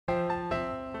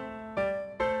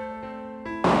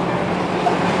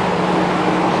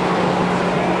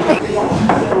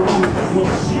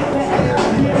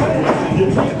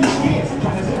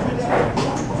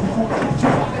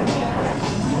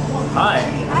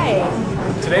Hi.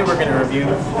 Today we're going to review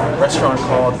a restaurant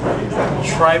called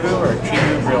Tribu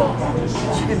Grill.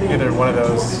 Either one of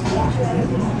those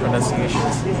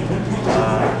pronunciations.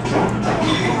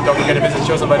 Don't forget to visit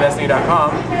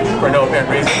Chosenbydestiny.com for no apparent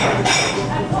reason.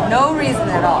 No reason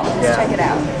at all. Just check it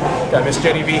out. Got Miss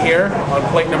Jenny V here on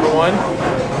plate number 1.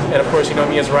 And of course you know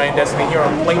me as Ryan Destiny here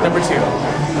on plate number 2.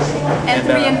 And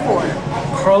 3 and 4.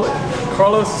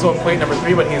 Carlos is on plate number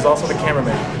 3, but he's also the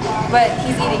cameraman. But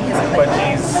he's eating his plate. But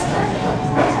he's...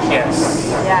 Yes.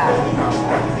 Yeah.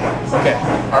 Okay.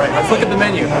 Alright, let's look at the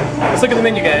menu. Let's look at the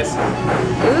menu, guys.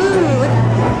 Ooh.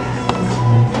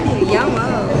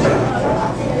 Yummo.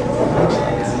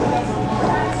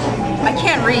 I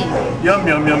can't read. Yum,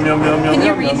 yum, yum, yum, yum, yum. Can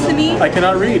you read to me? I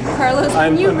cannot read. Carlos,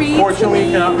 can you read to me?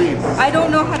 Unfortunately, cannot read. I don't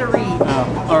know how to read.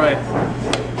 Oh, alright.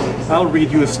 I'll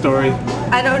read you a story.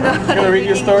 I don't know how to read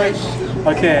you a story? English.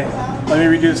 Okay, let me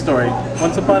read you a story.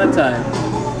 Once upon a time.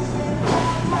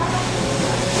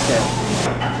 Okay.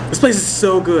 This place is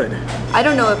so good. I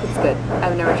don't know if it's good.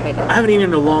 I've never tried it. I haven't eaten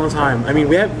in a long time. I mean,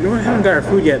 we haven't got our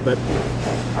food yet, but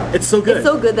it's so good. It's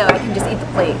so good that I can just eat the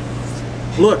plate.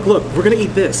 Look, we're gonna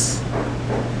eat this.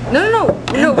 No,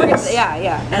 we're gonna,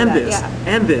 yeah. And that, this. yeah.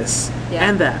 And this. Yeah.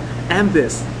 And that. And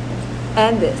this.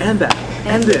 And this. And that.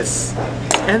 And this.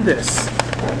 And this.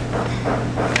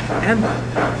 And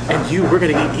you, we're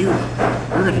gonna eat you.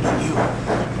 We're gonna eat you.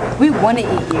 We want to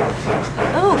eat you.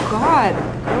 Oh God,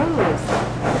 gross.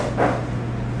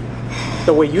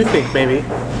 The way you think, maybe.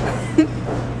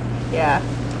 Yeah.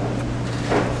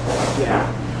 Yeah.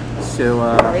 So,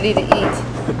 Ready to eat.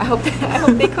 I hope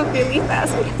they cook really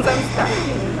fast because I'm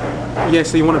starving. yeah,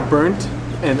 so you want it burnt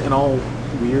and all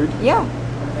weird? Yeah.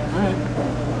 Alright.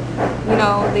 You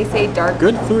know, they say dark.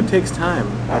 Good food takes time,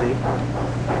 buddy.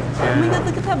 Oh my God,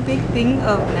 look at that big thing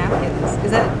of napkins. Is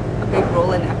that a big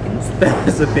roll of napkins? That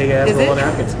is a big ass Is roll of it?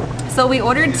 napkins. So we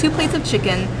ordered 2 plates of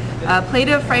chicken, a plate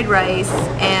of fried rice,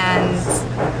 and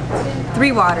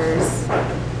 3 waters.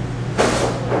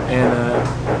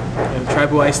 And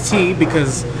Tribu iced tea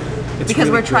because it's Because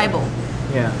really we're good. tribal.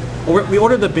 Yeah. Well, we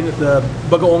ordered the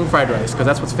bagaong fried rice because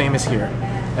that's what's famous here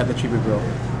at the Tribu Grill.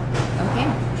 Okay.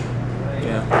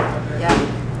 Yeah. Yeah.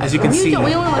 As you can see. We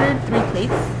only ordered 3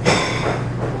 plates.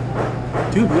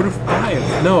 Dude, we ordered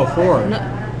 5. No, 4. No.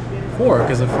 4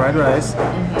 because of fried rice,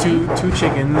 2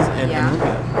 chickens, and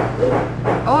lumpia.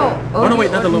 Oh No,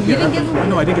 wait, not the lumpia. You didn't get lumpia?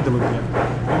 No, I did get the lumpia.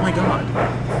 Oh my God.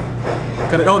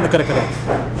 Kare. Oh, the kare.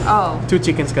 Oh. 2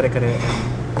 chickens, kare.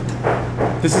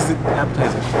 This is the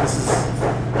appetizer.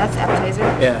 That's appetizer?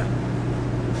 Yeah.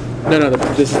 No,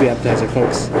 this is the appetizer,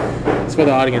 folks. It's for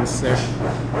the audience there.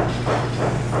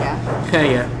 Yeah.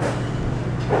 Yeah.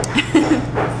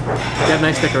 They have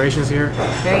nice decorations here.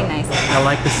 Very nice. I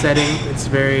like the setting. It's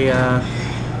very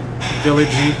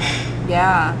villagey.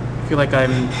 Yeah. I feel like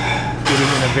I'm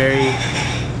eating in a very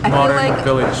modern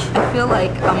village. I feel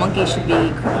like a monkey should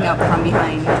be creeping up from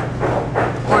behind.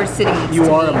 Or sitting next to me.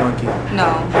 You are a monkey.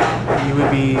 No. You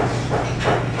would be...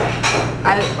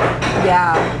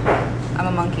 Yeah. I'm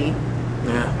a monkey.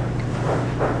 Yeah.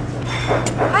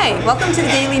 Hi, welcome to the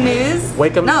daily news.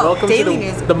 Welcome daily to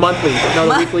news. the monthly. No,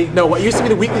 the weekly. No, what used to be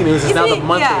the weekly news is now the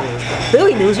monthly news.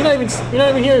 Daily news. You're not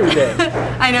even here every day.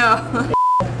 I know.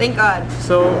 Thank God.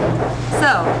 So,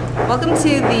 welcome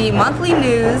to the monthly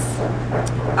news.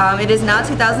 It is now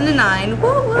 2009. Woo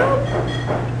woo.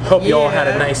 hope you all had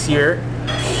a nice year.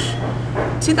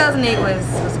 2008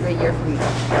 was a great year for me.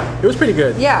 It was pretty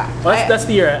good. Yeah. Well, that's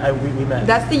the year we met.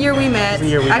 That's the year we met. That's the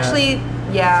year we Actually,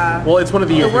 met. Yeah. Well, it's one of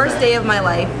the years. The worst day of my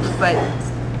life, but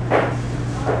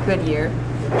good year,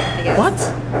 I guess. What?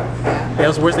 Yeah. Yeah, it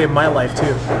was the worst day of my life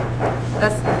too.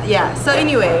 Yeah. So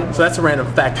anyway. So that's a random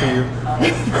fact for you. All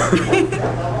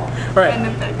right.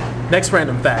 Random fact. Next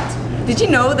random fact. Did you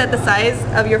know that the size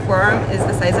of your forearm is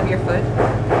the size of your foot?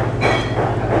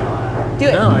 Do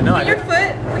it. No, I know. Put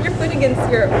your foot against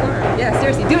your forearm. Yeah,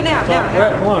 seriously. Do it now. Now.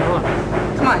 Right, hold on.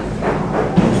 Come on.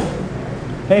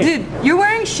 Hey. Dude, you're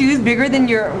wearing shoes bigger than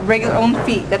your regular own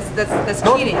feet. That's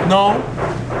cheating. No.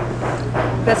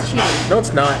 That's cheating. No,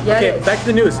 it's not. Yeah, okay, it is. back to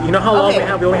the news. You know how long we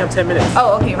have? We only have 10 minutes.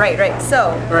 Oh, okay, right. So.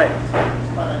 All right.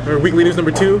 Our weekly news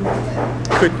number 2.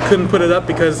 Couldn't put it up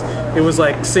because it was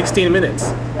like 16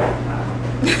 minutes.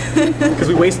 Because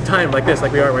we waste time like this,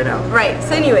 like we are right now. Right.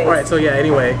 So anyways. All right. So yeah.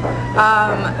 Anyway.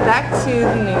 Back to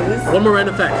the news. One more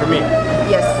random fact for me.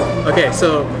 Yes. Okay.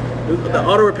 So the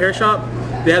auto repair shop,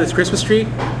 they have this Christmas tree.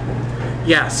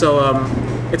 Yeah. So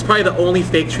it's probably the only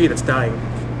fake tree that's dying.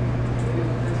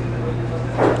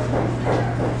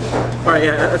 All right.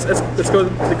 Yeah. Let's go to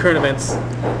the current events.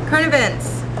 Current events.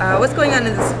 What's going on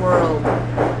in this world?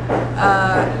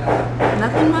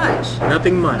 Nothing much.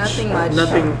 Nothing much. Nothing much.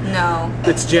 Nothing. No.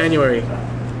 It's January.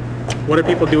 What are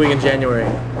people doing in January?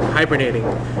 Hibernating,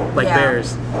 like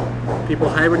bears. People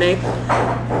hibernate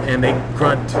and they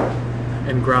grunt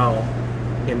and growl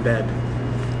in bed.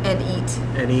 And eat.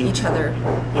 And eat each other.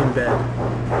 In bed.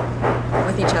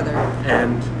 With each other.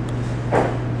 And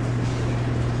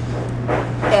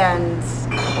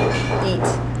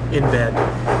eat. In bed.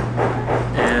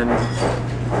 And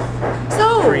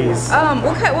so, freeze.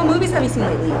 What movies have you seen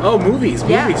lately? Oh, movies.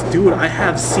 Dude, I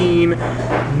have seen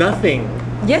nothing.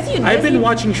 Yes, you did. I've been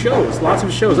watching shows, lots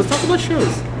of shows. Let's talk about shows.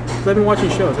 'Cause I've been watching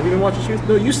shows. Have you been watching shows?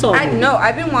 No, you saw it. No,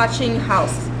 I've been watching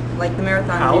House, like the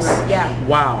marathon. House? Yeah.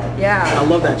 Wow. Yeah. I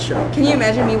love that show. Can you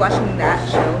imagine me watching that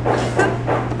show?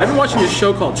 I've been watching this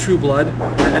show called True Blood.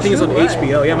 I think it's on Blood.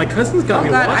 HBO. Yeah, my cousin's got me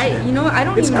watching it. You know what? I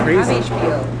don't It's even crazy. have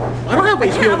HBO. I don't have I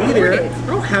can't HBO afford either. it. I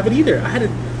don't have it either. I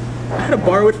had to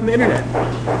borrow it from the internet.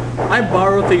 I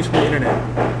borrow things from the internet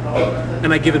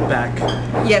and I give it back.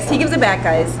 Yes, he gives it back,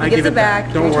 guys. He gives it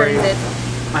back. Don't worry. Returns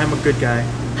it. I'm a good guy.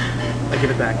 I give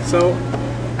it back. So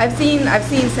I've seen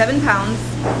 7 pounds.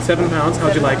 7 pounds.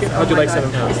 How'd you like it? How'd you like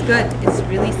 7 pounds? It's good. It's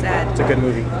really sad. It's a good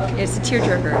movie. It's a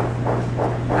tearjerker.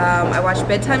 I watched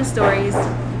Bedtime Stories.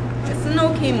 It's an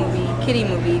okay movie, kiddie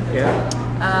movie. Yeah.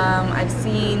 I've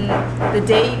seen The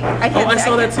Day. I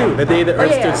saw that too. The Day the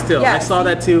Earth Stood Still. Yeah. I saw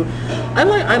that too. I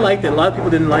liked it. A lot of people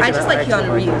didn't like it. I just like actually Keanu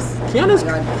liked it. Reeves.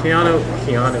 Keanu.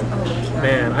 Keanu.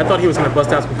 Man, I thought he was gonna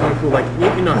bust out some kung fu, like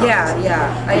you know. How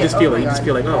Yeah. You just feel it. You just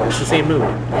feel like, oh, it's the same movie.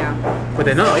 Yeah. But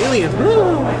then no, aliens.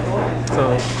 Woo!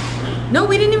 So. No,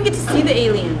 we didn't even get to see the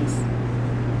aliens.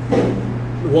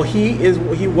 Well, he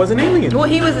was an alien. Well,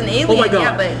 he was an alien. Oh my God.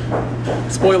 Yeah,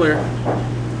 but Spoiler.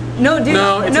 no, dude.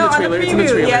 No, it's in the trailer. On the It's in the preview,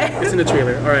 trailer. Yeah. It's in the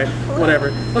trailer. All right,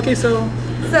 whatever. Okay, so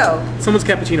someone's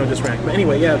cappuccino just rang. But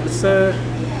anyway, yeah, it's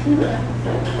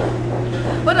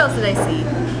what else did I see?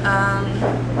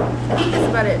 I think that's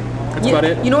about it. That's about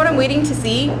it? You know what I'm waiting to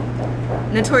see?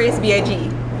 Notorious B.I.G.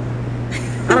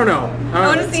 I don't know. I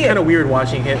want to see it. It's kind of weird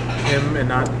watching him and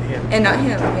not him. And not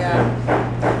him,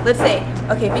 yeah. Let's say,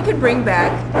 okay, if we could bring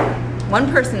back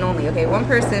one person only, okay, one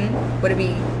person, would it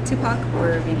be Tupac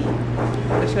or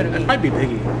Biggie? Which would it be? It might be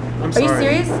Biggie. I'm Are sorry. you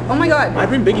serious? Oh my God. I'd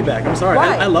bring Biggie back. I'm sorry.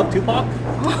 Why? I love Tupac.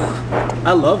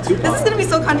 I love Tupac. This is gonna be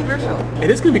so controversial. It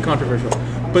is gonna be controversial,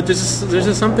 but there's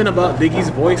just something about Biggie's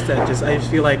voice that I just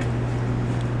feel like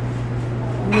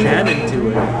jam into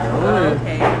it.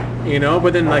 Okay. You know,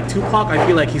 but then like Tupac, I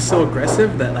feel like he's so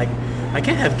aggressive that like I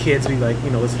can't have kids be like,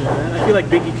 listening to that. I feel like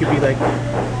Biggie could be like,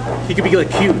 he could be like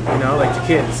cute, like to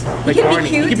kids, like can be Barney.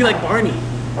 cute? He could be like Barney.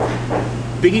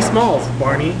 Biggie Smalls,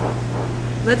 Barney.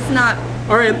 Let's not.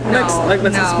 All right, let's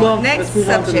Next move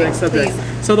on to the next subject.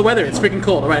 please. So the weather, it's freaking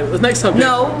cold. All right, next subject.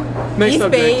 No. Next East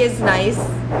subject. Bay is nice.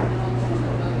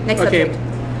 Next Okay, subject.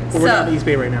 well, we're not in East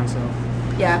Bay right now, so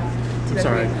Yeah. I'm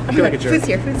sorry. I feel like a jerk. Food's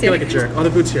here. I feel like a jerk. Oh, the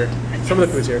food's here. Some of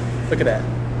the food's here. Look at that.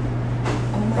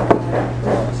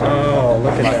 Oh,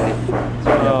 look at that.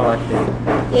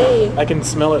 Oh, Yay. I can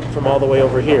smell it from all the way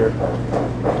over here.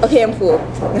 Okay, I'm full.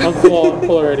 I'm full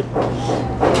already.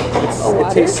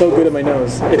 It tastes so good in my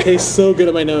nose. It tastes so good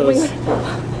in my nose.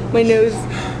 My nose.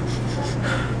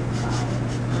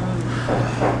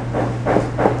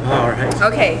 All right.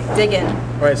 Okay, dig in.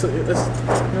 All right. So you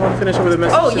want to finish with a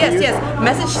message? Oh, to the yes, youth? yes.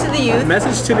 Message to the youth.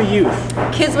 Message to the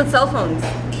youth. Kids with cell phones.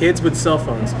 Kids with cell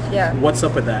phones. Yeah. What's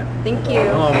up with that? Thank you.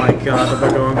 Oh my God, the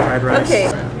bagoong fried rice. Okay.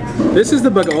 This is the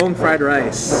bagoong fried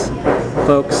rice,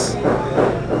 folks.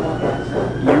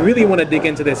 You really want to dig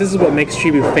into this. This is what makes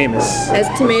Tribu famous. Has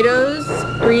tomatoes,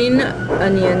 green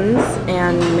onions,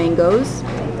 and mangoes,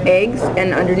 eggs,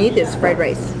 and underneath is fried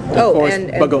rice. Of course,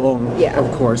 bagoong. Yeah.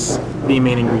 Of course, the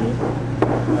main ingredient.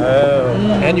 Oh,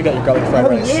 and you got your garlic fried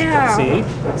rice.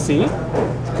 Yeah. See?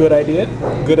 Good idea.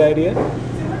 Good idea.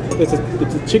 It's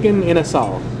a chicken in a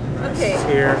sal. Okay.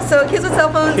 Here. So kids with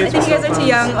cell phones, Kids I think you with guys are cell too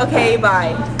young. Okay,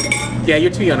 bye. Yeah,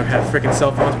 you're too young to have freaking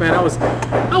cell phones, man. I was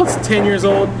 10 years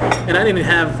old, and I didn't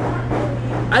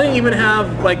even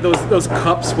have like those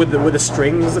cups with the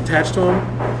strings attached to them.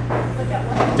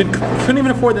 Couldn't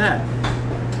even afford that.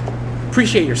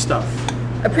 Appreciate your stuff.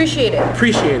 Appreciate it.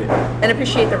 Appreciate it. And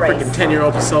appreciate the rice. Freaking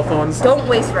 10-year-olds with cell phones. Don't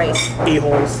waste rice.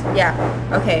 A-holes. Yeah.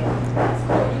 Okay.